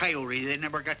like a coyote. They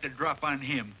never got the drop on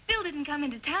him. Bill didn't come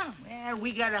into town. Well,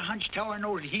 we got a hunch Tower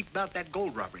knows a heap about that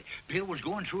gold robbery. Bill was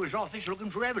going through his office looking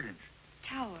for evidence.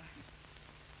 Tower.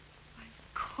 Why,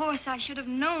 of course, I should have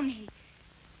known he...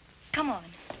 Come on.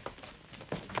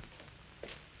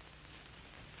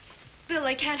 Bill,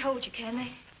 they can't hold you, can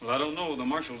they? Well, I don't know. The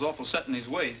marshal's awful set in his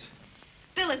ways.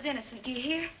 Bill is innocent, do you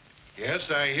hear?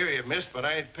 Yes, I hear you, miss, but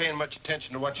I ain't paying much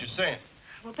attention to what you're saying.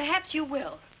 Well, perhaps you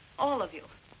will. All of you.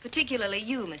 Particularly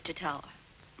you, Mr. Tower.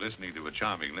 Listening to a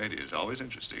charming lady is always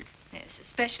interesting. Yes,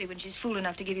 especially when she's fool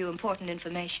enough to give you important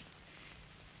information.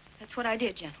 That's what I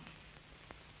did, gentlemen.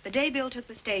 The day Bill took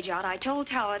the stage out, I told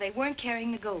Tower they weren't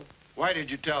carrying the gold. Why did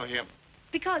you tell him?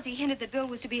 Because he hinted that Bill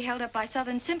was to be held up by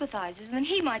Southern sympathizers, and then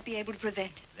he might be able to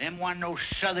prevent it. Them wasn't no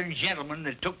Southern gentlemen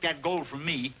that took that gold from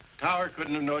me. Tower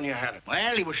couldn't have known you had it.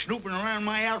 Well, he was snooping around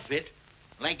my outfit.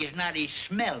 Like as not, he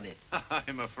smelled it.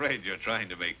 I'm afraid you're trying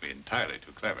to make me entirely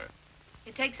too clever.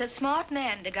 It takes a smart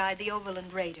man to guide the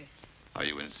Overland Raiders. Are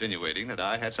you insinuating that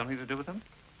I had something to do with them?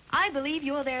 I believe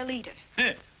you're their leader.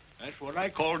 That's what I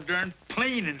call darn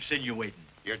plain insinuating.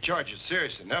 Your charge is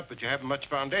serious enough, but you haven't much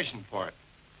foundation for it.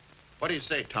 What do you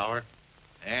say, Tower?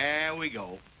 There we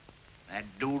go. That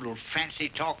dude'll fancy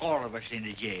talk all of us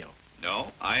into jail.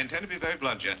 No, I intend to be very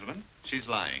blunt, gentlemen. She's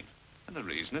lying. And the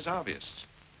reason is obvious.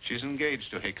 She's engaged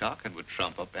to Hickok and would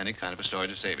trump up any kind of a story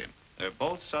to save him. They're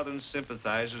both Southern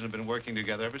sympathizers and have been working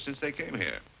together ever since they came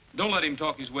here. Don't let him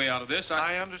talk his way out of this.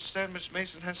 I understand Miss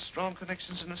Mason has strong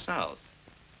connections in the South.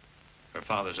 Her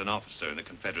father's an officer in the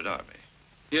Confederate Army.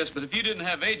 Yes, but if you didn't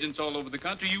have agents all over the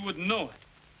country, you wouldn't know it.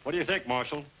 What do you think,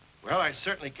 Marshal? Well, I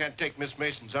certainly can't take Miss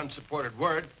Mason's unsupported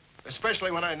word.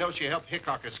 especially when I know she helped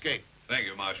Hickok escape. Thank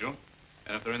you, Marshal.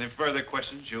 And if there are any further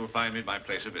questions, you'll find me at my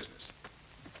place of business.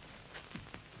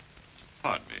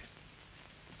 Pardon me.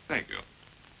 Thank you.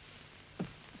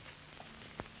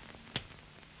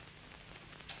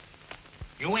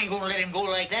 You ain't gonna let him go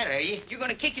like that, are you? You're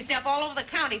gonna kick yourself all over the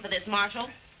county for this, Marshal.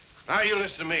 Now you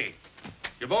listen to me.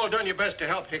 You've all done your best to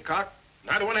help Hickok,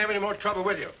 and I don't want to have any more trouble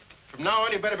with you. From now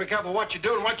on, you better be careful what you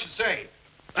do and what you say.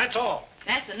 That's all.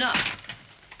 That's enough.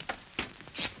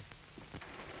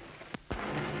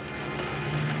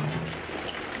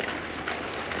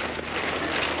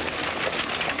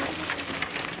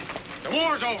 The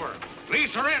war's over. Lee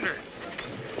surrendered.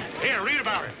 Here, read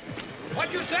about it.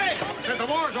 What'd you say? I said the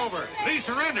war's over. Lee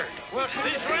surrendered. Well,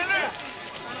 Lee surrendered?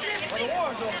 Well, the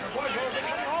war's over. The war's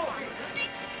over.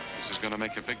 This is going to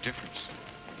make a big difference.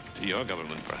 To your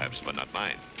government, perhaps, but not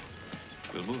mine.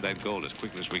 We'll move that gold as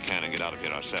quickly as we can and get out of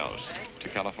here ourselves. To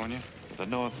California? The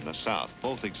North and the South,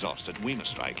 both exhausted. We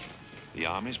must strike. The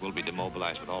armies will be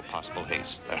demobilized with all possible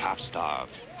haste. They're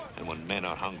half-starved. And when men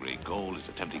are hungry, gold is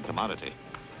a tempting commodity.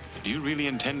 Do you really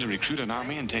intend to recruit an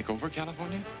army and take over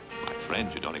California? My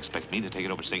friend, you don't expect me to take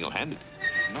it over single-handed.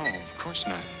 No, of course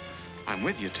not. I'm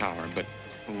with you, Tower, but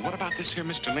what about this here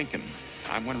Mr. Lincoln?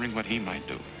 I'm wondering what he might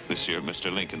do. This here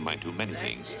Mr. Lincoln might do many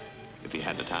things, if he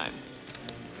had the time.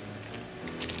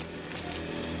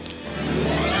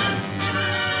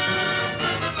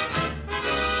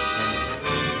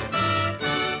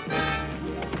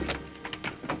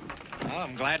 Well,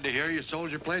 I'm glad to hear you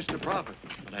sold your place to profit,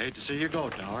 but I hate to see you go,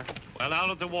 Tower. Well, now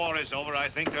that the war is over, I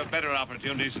think there are better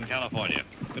opportunities in California.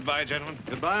 Goodbye, gentlemen.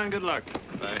 Goodbye and good luck.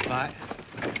 Bye. Bye.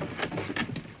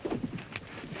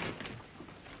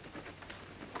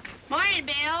 Morning,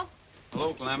 Bill.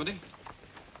 Hello, Calamity.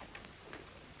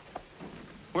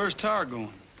 Where's Tower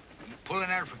going? He's pulling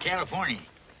out for California.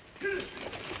 I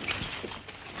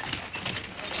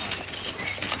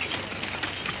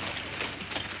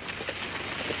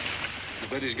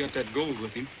bet he's got that gold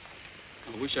with him.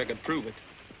 I wish I could prove it.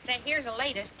 Say, here's the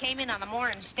latest. Came in on the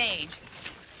morning stage.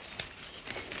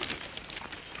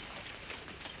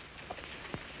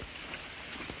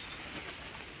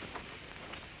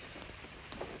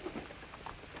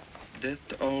 Death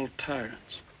to all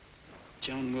tyrants.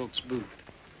 John Wilkes Booth.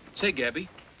 Say, Gabby,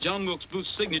 John Wilkes Booth's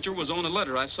signature was on a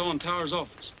letter I saw in Tower's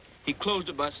office. He closed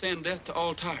it by saying death to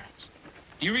all tyrants.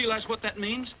 Do you realize what that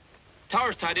means?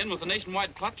 Tower's tied in with a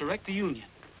nationwide plot to wreck the Union.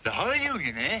 The whole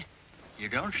Union, eh? You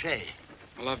don't say.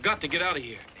 Well, I've got to get out of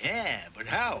here. Yeah, but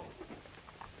how?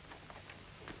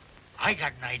 I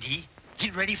got an idea.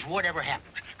 Get ready for whatever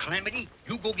happens. Calamity,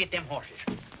 you go get them horses.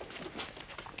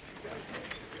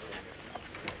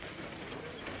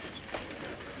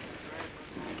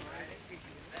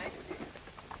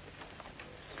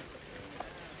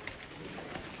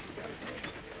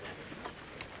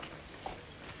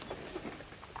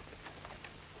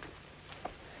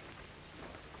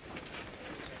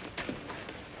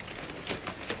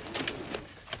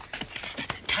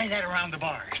 Tie that around the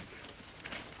bars.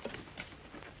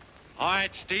 All right,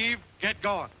 Steve, get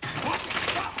going.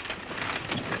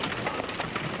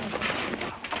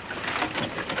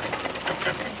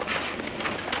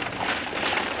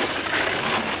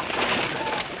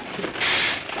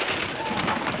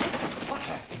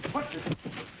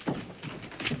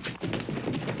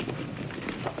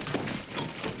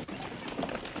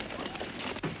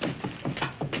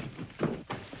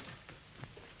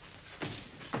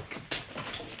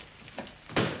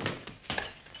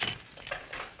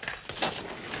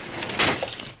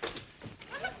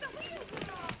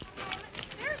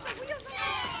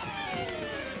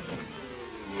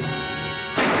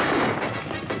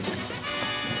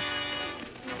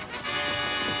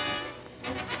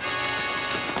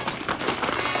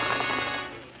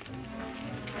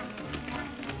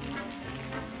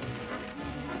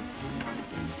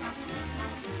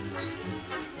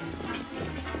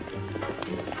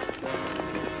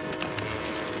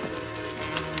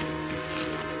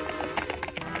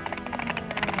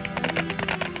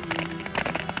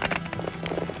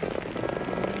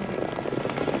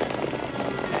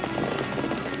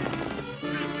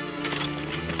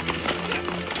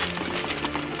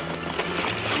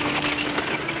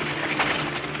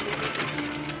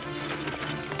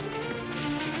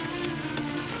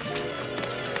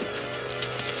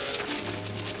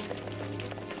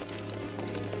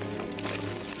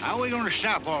 How are we going to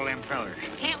stop all them fellers?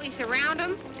 Can't we surround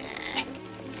them?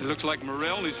 It looks like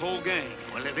Morrell and his whole gang.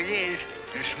 Well, if it is,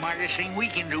 the smartest thing we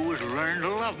can do is learn to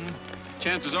love them.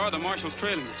 Chances are the marshal's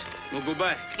trailing us. We'll go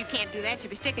back. You can't do that.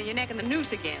 You'll be sticking your neck in the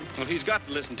noose again. Well, he's got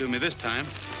to listen to me this time.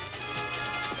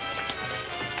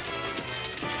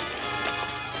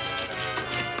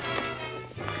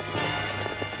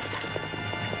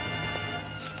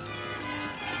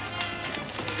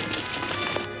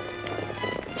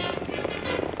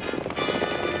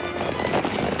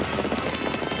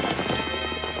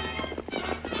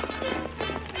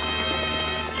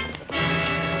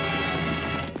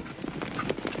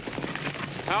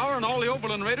 and all the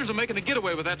Overland Raiders are making a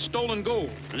getaway with that stolen gold.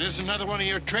 Is this another one of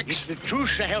your tricks? It's the truth,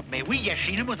 so help me. We just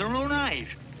seen him with our own eyes.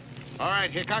 All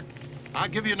right, Hickok. I'll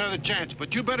give you another chance,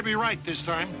 but you better be right this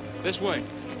time. This way.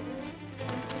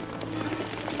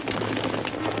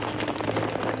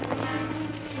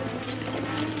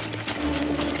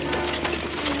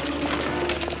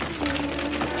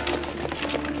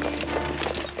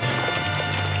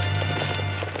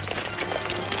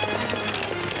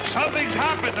 Something's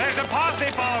happened. There's a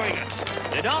posse following us.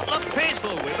 They don't look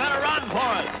peaceful. We better run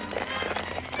for it.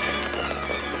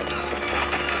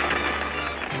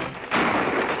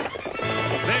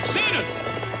 They've seen us.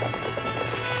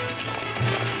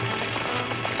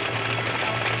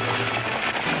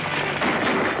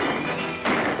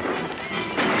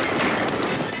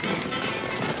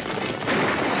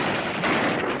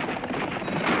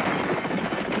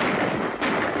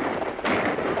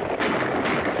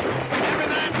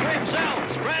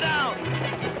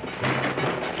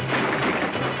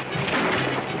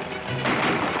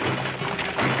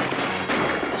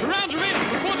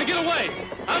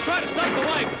 I'll try to stop the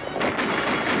wagon.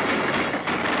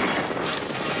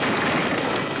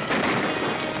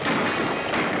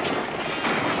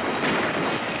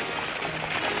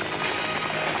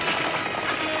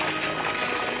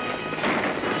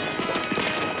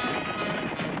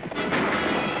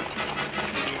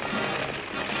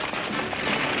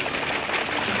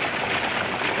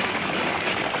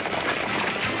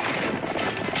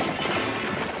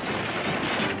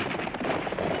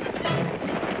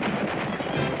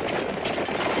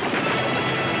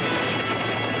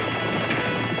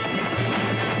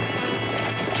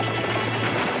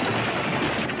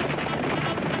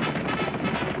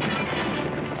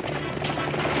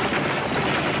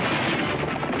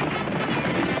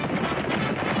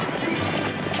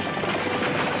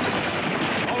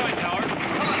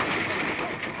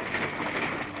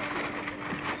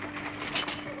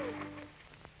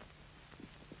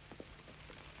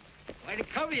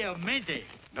 Minty.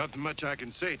 Nothing much I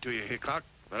can say to you, Hickok,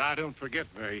 but I don't forget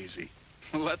very easy.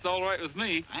 Well, that's all right with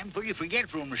me. I'm pretty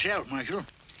forgetful myself, Marshal.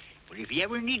 But if you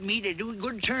ever need me to do a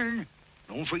good turn,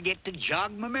 don't forget to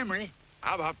jog my memory.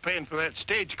 How about paying for that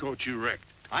stagecoach you wrecked?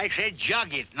 I said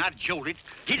jog it, not jolt it.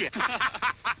 Get it.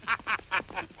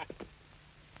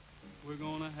 We're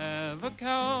gonna have a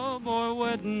cowboy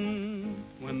wedding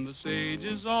when the sage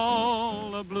is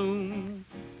all abloom.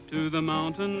 To the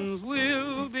mountains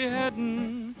we'll be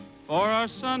heading for our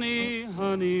sunny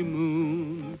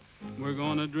honeymoon. We're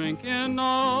gonna drink in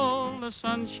all the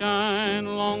sunshine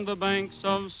along the banks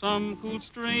of some cool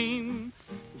stream,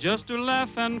 just to laugh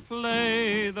and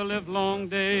play the livelong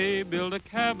day, build a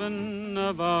cabin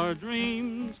of our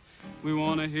dreams. We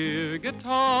wanna hear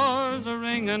guitars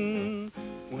a-ringing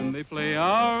when they play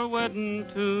our wedding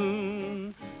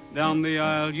tune. Down the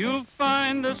aisle you'll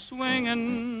find us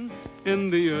swinging in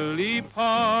the early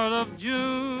part of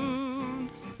June.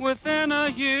 Within a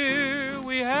year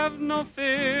we have no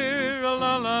fear, a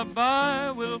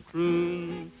lullaby will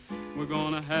croon. We're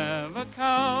gonna have a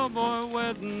cowboy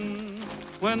wedding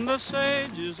when the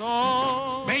sage is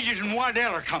all... Majors and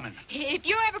Waddell are coming. If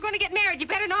you're ever going to get married, you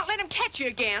better not let him catch you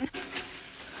again.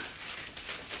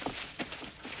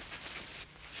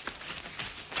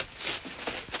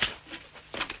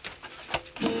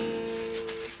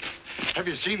 Have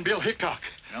you seen Bill Hickok?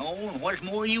 No, and what's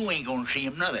more, you ain't gonna see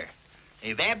him, nother.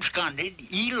 They've absconded,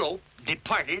 eloped,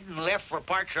 departed, and left for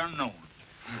parts unknown.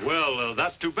 Well,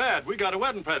 that's too bad. We got a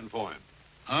wedding present for him.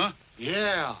 Huh?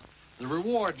 Yeah, the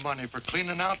reward money for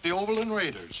cleaning out the Overland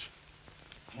Raiders.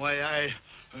 Why,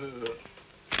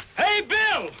 Hey,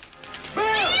 Bill!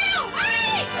 Bill!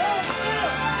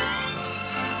 Hey!